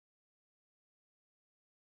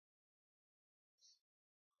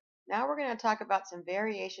Now we're going to talk about some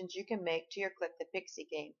variations you can make to your Click the Pixie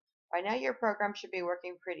game. By now your program should be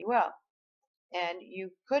working pretty well, and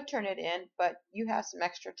you could turn it in, but you have some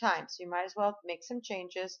extra time, so you might as well make some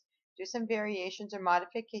changes, do some variations or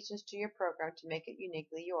modifications to your program to make it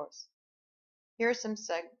uniquely yours. Here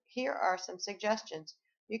are some suggestions.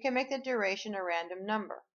 You can make the duration a random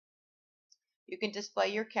number. You can display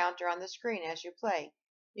your counter on the screen as you play.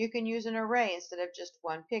 You can use an array instead of just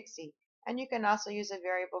one pixie. And you can also use a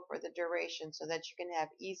variable for the duration so that you can have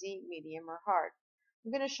easy, medium, or hard.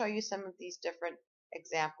 I'm going to show you some of these different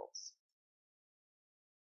examples.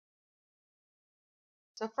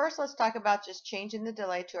 So first let's talk about just changing the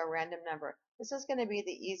delay to a random number. This is going to be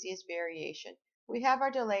the easiest variation. We have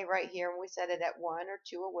our delay right here and we set it at 1 or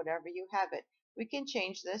 2 or whatever you have it. We can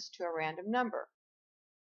change this to a random number.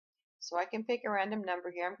 So I can pick a random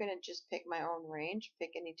number here. I'm going to just pick my own range,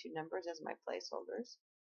 pick any two numbers as my placeholders.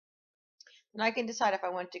 And I can decide if I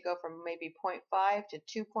want to go from maybe 0.5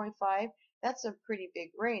 to 2.5. That's a pretty big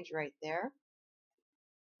range right there.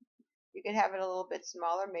 You could have it a little bit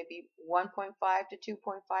smaller, maybe 1.5 to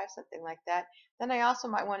 2.5, something like that. Then I also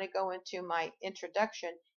might want to go into my introduction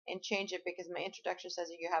and change it because my introduction says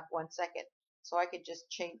that you have 1 second. So I could just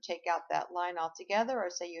take out that line altogether, or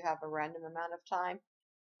say you have a random amount of time.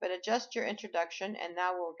 But adjust your introduction, and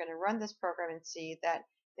now we're going to run this program and see that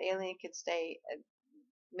the alien can stay at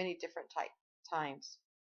many different times.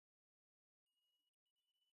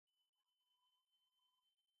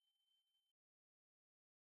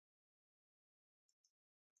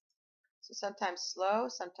 So sometimes slow,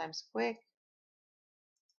 sometimes quick.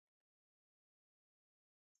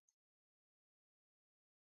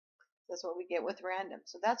 That's what we get with random.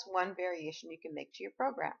 So that's one variation you can make to your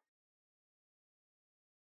program.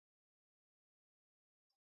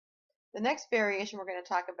 The next variation we're going to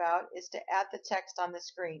talk about is to add the text on the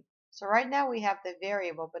screen. So right now we have the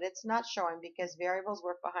variable, but it's not showing because variables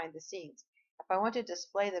work behind the scenes. If I want to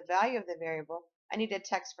display the value of the variable, I need a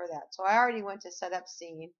text for that. So I already went to Setup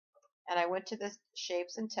Scene, and I went to the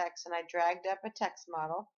Shapes and Text, and I dragged up a text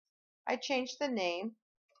model. I changed the name.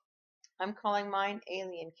 I'm calling mine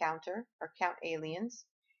Alien Counter, or Count Aliens,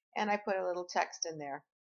 and I put a little text in there.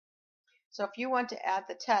 So if you want to add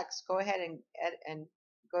the text, go ahead and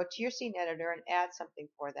go to your scene editor and add something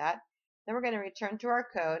for that. Then we're going to return to our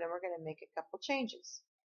code and we're going to make a couple changes.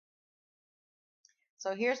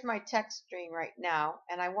 So here's my text string right now,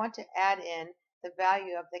 and I want to add in the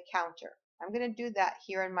value of the counter. I'm going to do that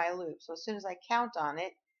here in my loop. So as soon as I count on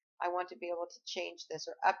it, I want to be able to change this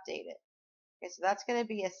or update it. Okay, so that's going to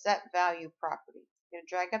be a set value property. I'm going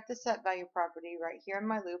to drag up the set value property right here in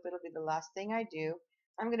my loop. It'll be the last thing I do.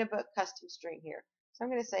 I'm going to put custom string here. So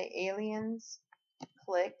I'm going to say aliens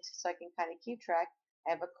clicked, so I can kind of keep track. I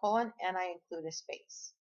have a colon and I include a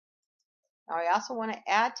space. Now I also want to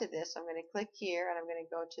add to this. So I'm going to click here and I'm going to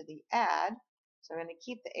go to the add. So I'm going to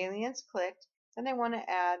keep the aliens clicked. Then I want to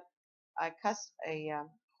add a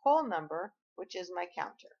whole number, which is my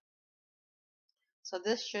counter. So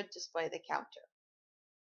this should display the counter.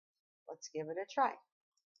 Let's give it a try.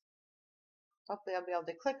 Hopefully I'll be able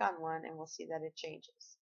to click on one and we'll see that it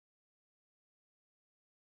changes.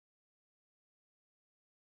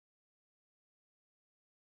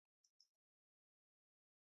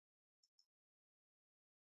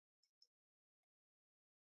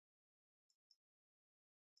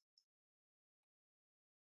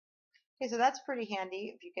 Okay, so that's pretty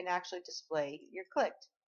handy if you can actually display your clicked.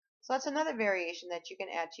 So that's another variation that you can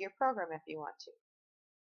add to your program if you want to.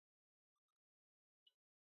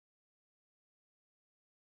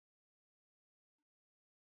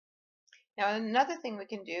 Now another thing we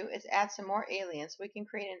can do is add some more aliens. We can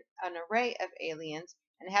create an array of aliens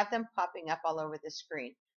and have them popping up all over the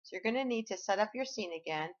screen. So you're going to need to set up your scene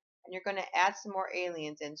again, and you're going to add some more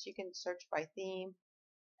aliens in. So you can search by theme,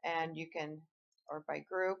 and you can, or by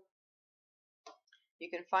group. You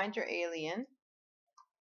can find your alien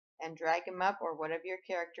and drag him up, or whatever your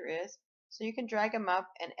character is. So you can drag them up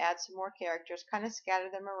and add some more characters, kind of scatter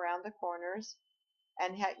them around the corners,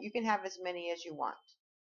 and you can have as many as you want.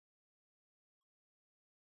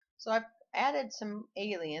 So I've added some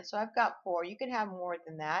aliens, so I've got 4. You can have more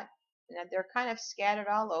than that, and they're kind of scattered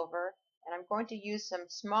all over. And I'm going to use some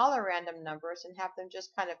smaller random numbers and have them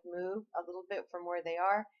just kind of move a little bit from where they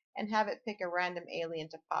are and have it pick a random alien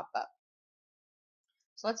to pop up.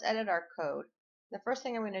 So let's edit our code. The first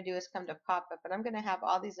thing I'm going to do is come to pop up, but I'm going to have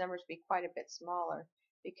all these numbers be quite a bit smaller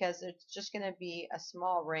because it's just going to be a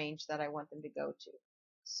small range that I want them to go to.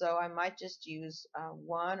 So I might just use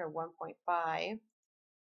 1 or 1.5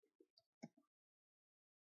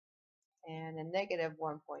 and a negative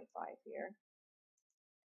 1.5 here.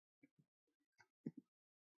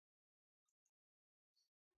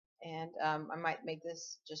 And I might make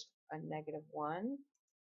this just a -1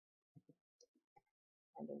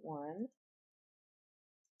 and a 1.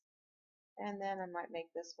 And then I might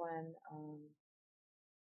make this one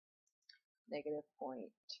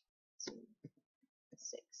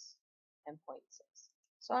 -0.6 and 0.6.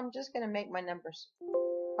 So I'm just going to make my numbers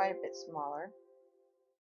quite a bit smaller.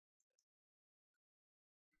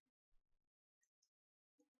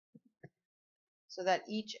 So that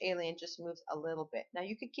each alien just moves a little bit. Now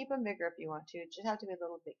you could keep them bigger if you want to, just have to be a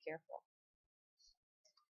little bit careful.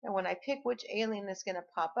 And when I pick which alien is going to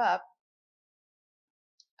pop up,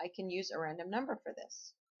 I can use a random number for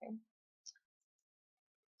this. Okay.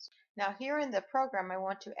 Now here in the program I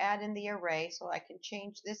want to add in the array so I can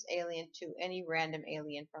change this alien to any random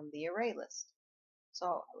alien from the array list.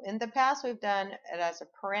 So in the past we've done it as a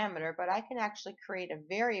parameter, but I can actually create a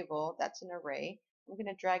variable that's an array. I'm going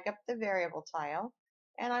to drag up the variable tile,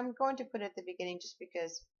 and I'm going to put it at the beginning just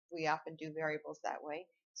because we often do variables that way.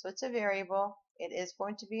 So it's a variable, it is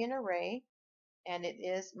going to be an array, and it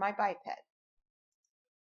is my biped.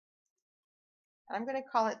 I'm going to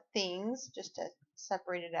call it things just to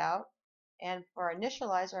separate it out. And for our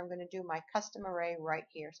initializer, I'm going to do my custom array right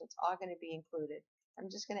here. So it's all going to be included. I'm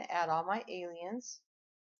just going to add all my aliens.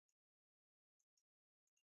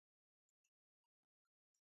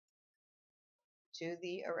 To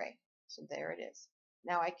the array. So there it is.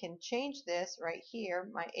 Now I can change this right here.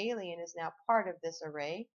 My alien is now part of this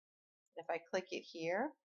array. If I click it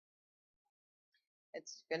here,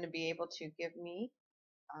 it's going to be able to give me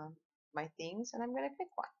my things, and I'm going to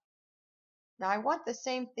pick one. Now I want the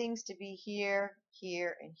same things to be here,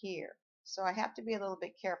 here, and here. So I have to be a little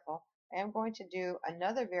bit careful. I am going to do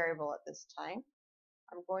another variable at this time.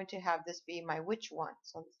 I'm going to have this be my which one.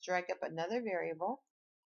 So let's drag up another variable.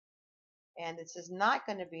 And this is not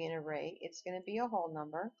going to be an array. It's going to be a whole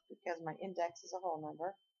number because my index is a whole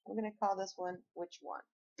number. I'm going to call this one which one.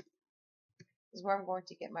 This is where I'm going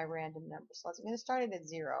to get my random number. So I'm going to start it at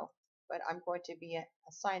 0, but I'm going to be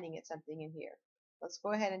assigning it something in here. Let's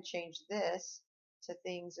go ahead and change this to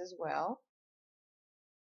things as well.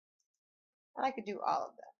 And I could do all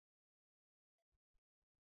of them.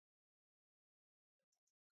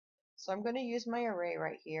 So I'm going to use my array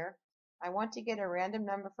right here. I want to get a random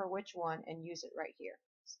number for which one and use it right here.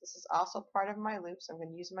 So this is also part of my loop, so I'm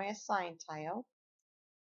going to use my assign tile.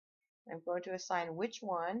 I'm going to assign which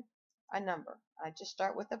one a number. I just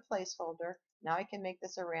start with a placeholder. Now I can make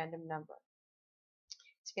this a random number.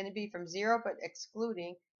 It's going to be from 0 but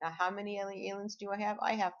excluding. Now how many aliens do I have?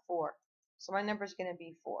 I have 4. So my number is going to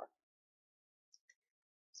be 4.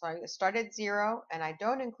 So I start at 0 and I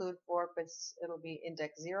don't include 4, but it'll be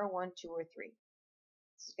index 0, 1, 2, or 3.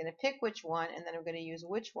 It's going to pick which one, and then I'm going to use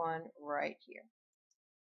which one right here.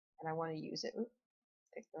 And I want to use it. Oops,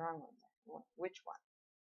 pick the wrong one. Which one?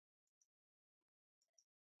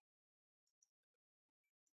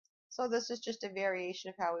 So this is just a variation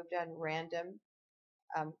of how we've done random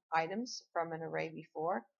items from an array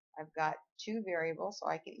before. I've got 2 variables, so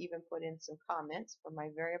I can even put in some comments for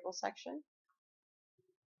my variable section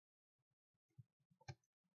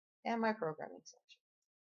and my programming section.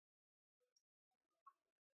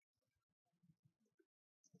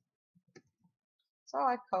 So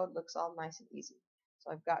our code looks all nice and easy.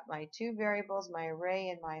 So I've got my 2 variables, my array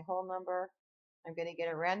and my whole number. I'm going to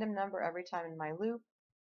get a random number every time in my loop,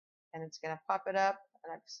 and it's going to pop it up.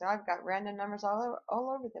 And so I've got random numbers all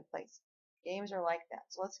over the place. Games are like that.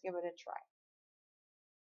 So let's give it a try.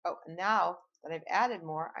 Oh, and now that I've added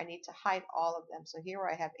more, I need to hide all of them. So here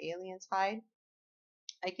where I have aliens hide,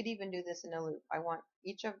 I could even do this in a loop. I want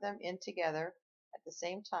each of them in together at the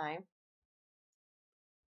same time.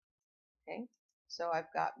 Okay, so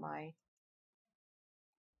I've got my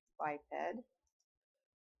biped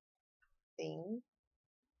thing,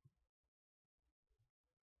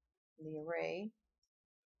 the array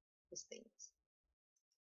is things.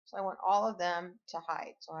 So I want all of them to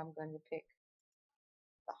hide. So I'm going to pick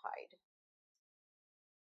the hide.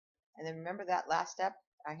 And then remember that last step,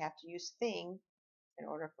 I have to use thing in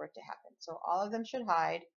order for it to happen. So all of them should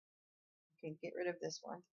hide. You can get rid of this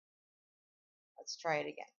one. Let's try it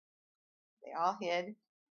again. They all hid.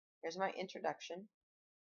 Here's my introduction.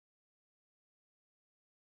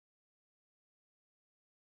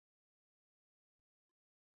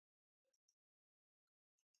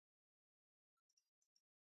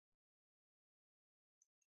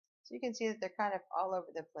 So you can see that they're kind of all over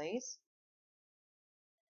the place.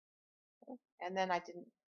 And then I didn't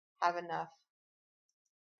have enough.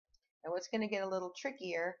 And what's going to get a little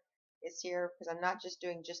trickier is here, because I'm not just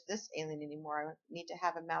doing just this alien anymore. I need to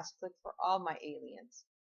have a mouse click for all my aliens.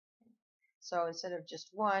 So instead of just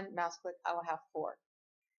 1 mouse click, I will have 4.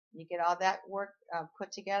 You get all that work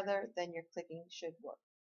put together, then your clicking should work.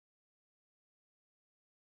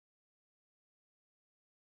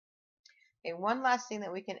 Okay, one last thing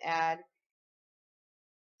that we can add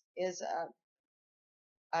is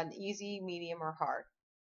an easy, medium, or hard.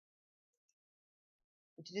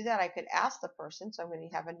 And to do that, I could ask the person, so I'm going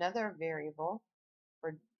to have another variable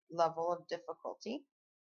for level of difficulty.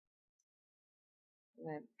 I'm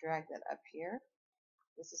going to drag that up here.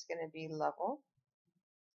 This is going to be level.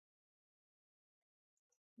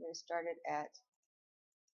 I'm going to start it at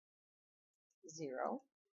 0.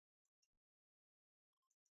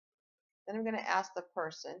 Then I'm going to ask the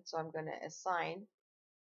person, so I'm going to assign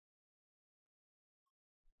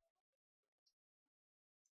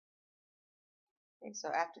okay, so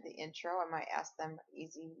after the intro, I might ask them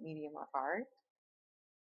easy, medium, or hard.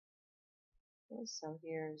 Okay, so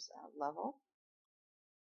here's level.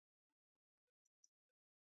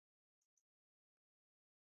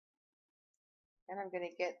 And I'm going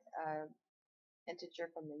to get an integer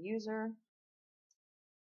from the user.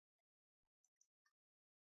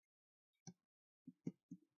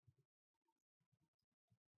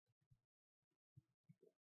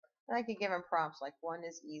 And I could give them prompts like 1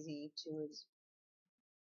 is easy, 2 is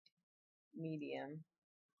medium,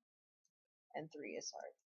 and 3 is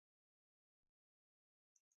hard.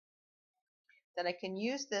 Then I can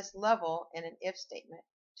use this level in an if statement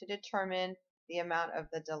to determine the amount of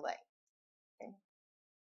the delay. Okay.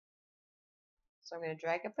 So I'm going to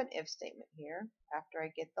drag up an if statement here after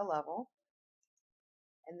I get the level.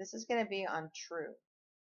 And this is going to be on true.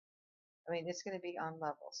 It's going to be on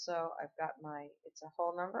level. So I've got it's a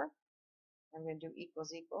whole number. I'm going to do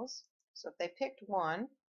equals equals. So if they picked 1,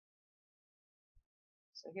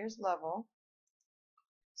 so here's level.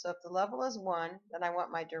 So if the level is 1, then I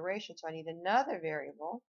want my duration. So I need another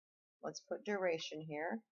variable. Let's put duration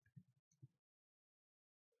here.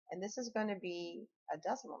 And this is going to be a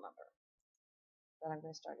decimal number. Then I'm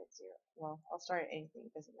going to start at 0. Well, I'll start at anything.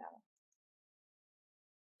 It doesn't matter.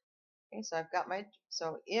 Okay, so I've got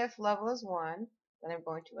so if level is 1, then I'm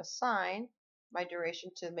going to assign my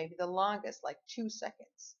duration to maybe the longest, like 2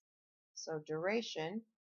 seconds. So duration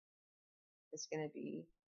is going to be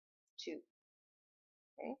 2.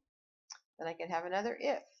 Okay. Then I can have another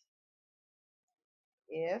if.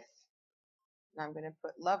 If, and I'm going to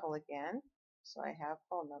put level again, so I have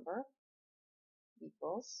whole number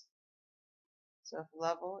equals. So if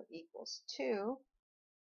level equals 2,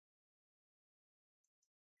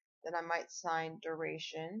 then I might assign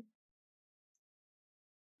duration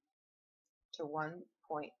to 1.5.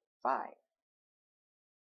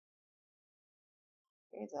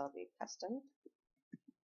 Okay, so that'll be custom.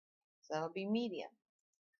 So that'll be medium.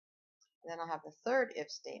 And then I'll have the third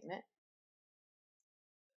if statement.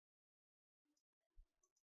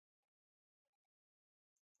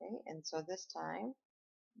 Okay, and so this time,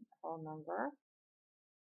 whole number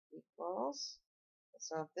equals.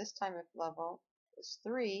 So if this time if level is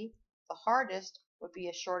 3, the hardest would be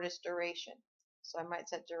a shortest duration. So I might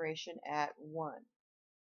set duration at 1.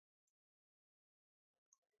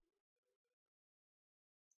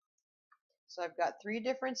 So I've got 3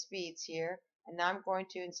 different speeds here, and now I'm going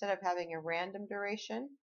to, instead of having a random duration,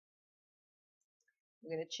 I'm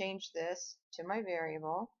going to change this to my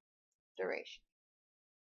variable duration.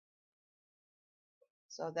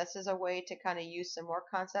 So this is a way to kind of use some more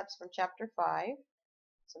concepts from chapter 5.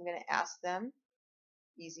 So I'm going to ask them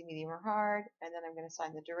easy, medium, or hard, and then I'm going to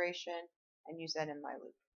assign the duration and use that in my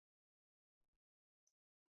loop.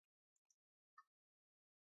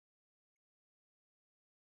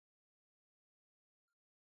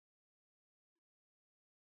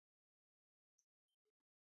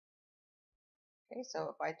 Okay, so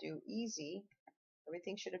if I do easy,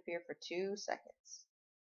 everything should appear for 2 seconds.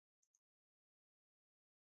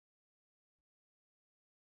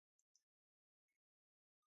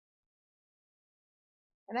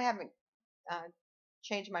 And I haven't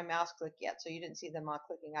changed my mouse click yet, so you didn't see them all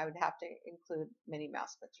clicking. I would have to include many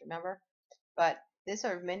mouse clicks, remember? But these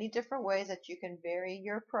are many different ways that you can vary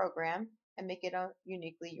your program and make it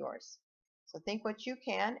uniquely yours. So think what you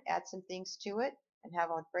can, add some things to it, and have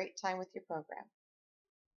a great time with your program.